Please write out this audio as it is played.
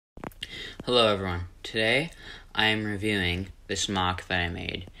Hello everyone. Today I am reviewing this mock that I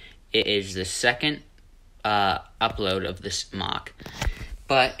made. It is the second upload of this mock,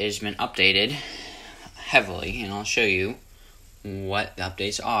 but it's been updated heavily, and I'll show you what the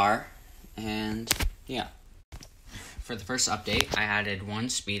updates are. And yeah, for the first update, I added one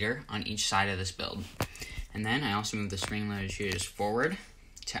speeder on each side of this build, and then I also moved the spring-loaded shooters forward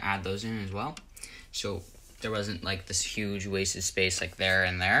to add those in as well, so there wasn't like this huge wasted space like there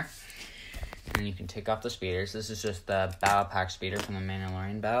and there. And then you can take off the speeders. This is just the battle pack speeder from the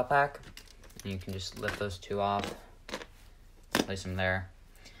Mandalorian battle pack. And you can just lift those two off, place them there,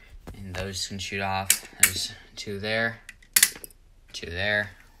 and those can shoot off. There's two there,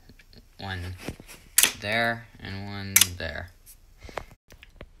 one there, and one there.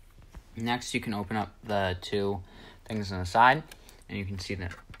 Next, you can open up the two things on the side, and you can see the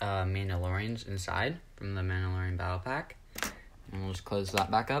Mandalorians inside from the Mandalorian battle pack. And we'll just close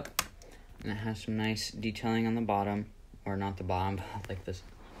that back up. And it has some nice detailing on the bottom, or not the bottom, but like this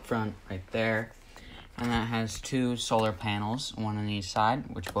front right there. And that has two solar panels, one on each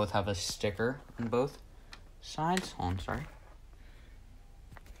side, which both have a sticker on both sides. Oh, I'm sorry.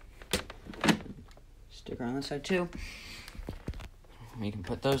 Sticker on this side too. We can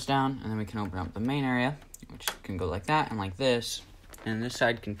put those down, and then we can open up the main area, which can go like that and like this. And this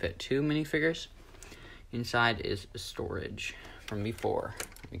side can fit two minifigures. Inside is storage from before.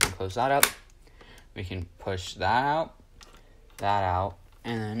 We can close that up. We can push that out,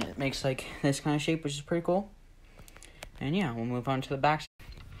 and then it makes like this kind of shape, which is pretty cool. And yeah, we'll move on to the back.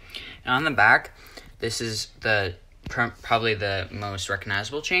 And on the back, this is the probably the most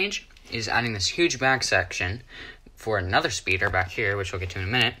recognizable change, is adding this huge back section for another speeder back here, which we'll get to in a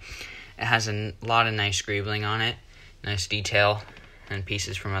minute. It has a lot of nice greebling on it, nice detail, and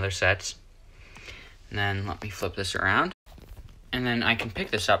pieces from other sets. And then let me flip this around. And then I can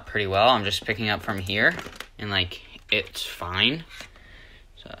pick this up pretty well. I'm just picking up from here, and like it's fine.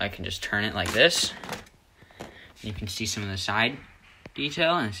 So I can just turn it like this. You can see some of the side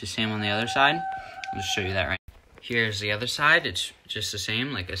detail, and it's the same on the other side. I'll just show you that right. Here's the other side. It's just the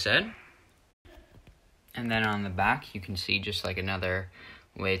same, like I said. And then on the back, you can see just like another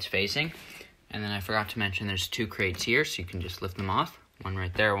way it's facing. And then I forgot to mention there's two crates here, so you can just lift them off. One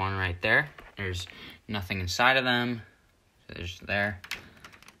right there, one right there. There's nothing inside of them. There's there.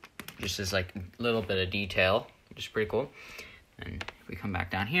 Just as like a little bit of detail, which is pretty cool. And if we come back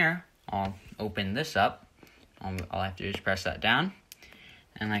down here, I'll open this up. All I have to do is press that down,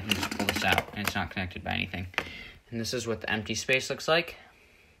 and I can just pull this out, and it's not connected by anything. And this is what the empty space looks like.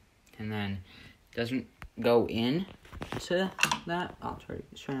 And then it doesn't go in to that. I'll try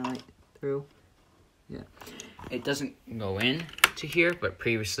to light through. Yeah. It doesn't go in to here, but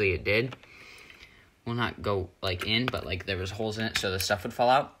previously it did. Will not go like in, but like there was holes in it, so the stuff would fall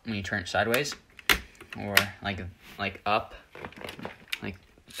out when you turn it sideways, or like up, like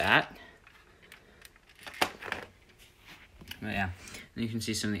that. But yeah, and you can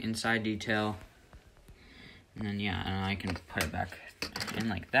see some of the inside detail, and then yeah, and I can put it back in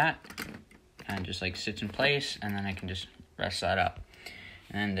like that, and just like sits in place, and then I can just rest that up.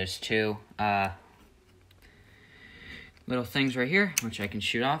 And then there's two little things right here, which I can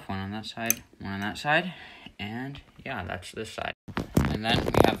shoot off, one on that side, one on that side, and yeah, that's this side. And then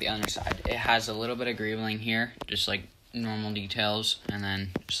we have the other side. It has a little bit of greebling here, just like normal details, and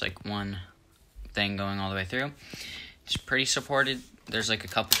then just like one thing going all the way through. It's pretty supported. There's like a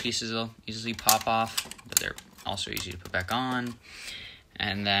couple pieces that'll easily pop off, but they're also easy to put back on.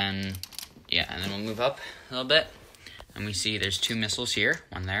 And then, yeah, and then we'll move up a little bit, and we see there's two missiles here,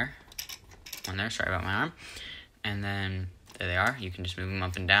 one there, sorry about my arm. And then there they are. You can just move them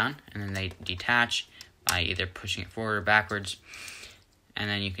up and down, and then they detach by either pushing it forward or backwards. And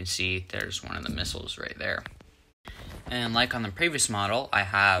then you can see there's one of the missiles right there. And like on the previous model, I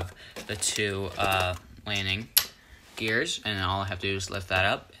have the two landing gears, and all I have to do is lift that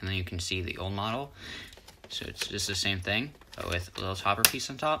up, and then you can see the old model. So it's just the same thing, but with a little topper piece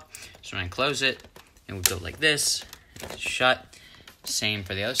on top. So when I close it, it would go like this, it's shut. Same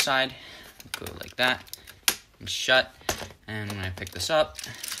for the other side, go like that. Shut, and when I pick this up,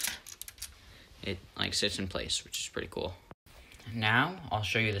 it like sits in place, which is pretty cool. Now I'll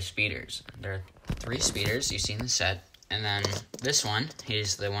show you the speeders. There are three speeders you see in the set, and then this one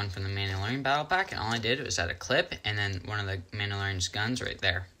is the one from the Mandalorian battle pack, and all I did was add a clip and then one of the Mandalorian's guns right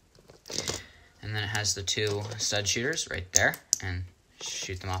there. And then it has the two stud shooters right there, and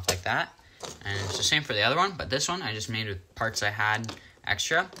shoot them off like that. And it's the same for the other one, but this one I just made with parts I had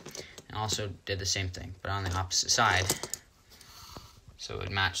extra. And also did the same thing, but on the opposite side, so it would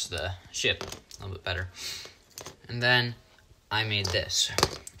match the ship a little bit better. And then I made this.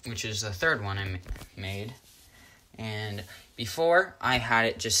 which is the third one I made. And before, I had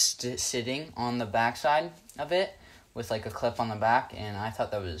it just sitting on the back side of it with like a clip on the back, and I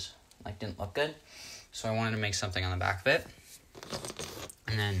thought that was like didn't look good, so I wanted to make something on the back of it.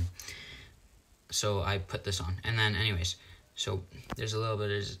 And then so I put this on, and then anyways, so there's a little bit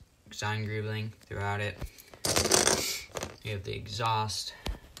of design greebling throughout it. You have the exhaust,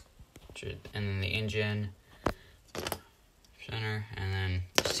 and then the engine, center, and then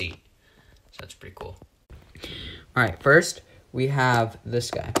the seat. So that's pretty cool. Alright, first we have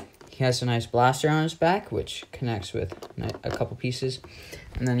this guy. He has a nice blaster on his back, which connects with a couple pieces.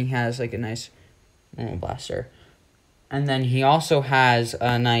 And then he has like a nice normal blaster. And then he also has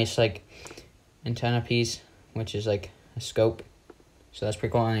a nice like antenna piece, which is like a scope. So that's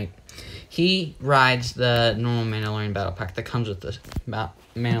pretty cool. And he rides the normal Mandalorian battle pack that comes with the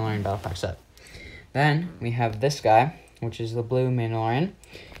Mandalorian battle pack set. Then we have this guy, which is the blue Mandalorian.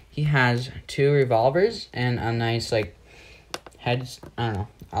 He has 2 revolvers and a nice like heads. I don't know.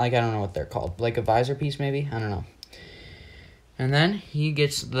 I don't know what they're called. Like a visor piece, maybe. I don't know. And then he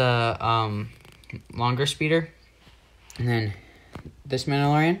gets the longer speeder. And then this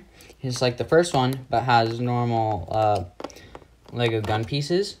Mandalorian is like the first one, but has normal Lego gun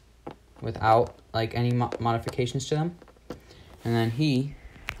pieces without like any modifications to them. And then he,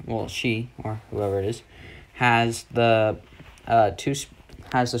 well, she or whoever it is, has the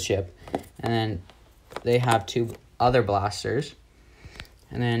has the ship, and then they have 2 other blasters,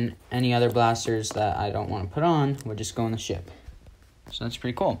 and then any other blasters that I don't want to put on would just go in the ship. So that's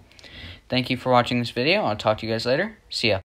pretty cool. Thank you for watching this video. I'll talk to you guys later. See ya.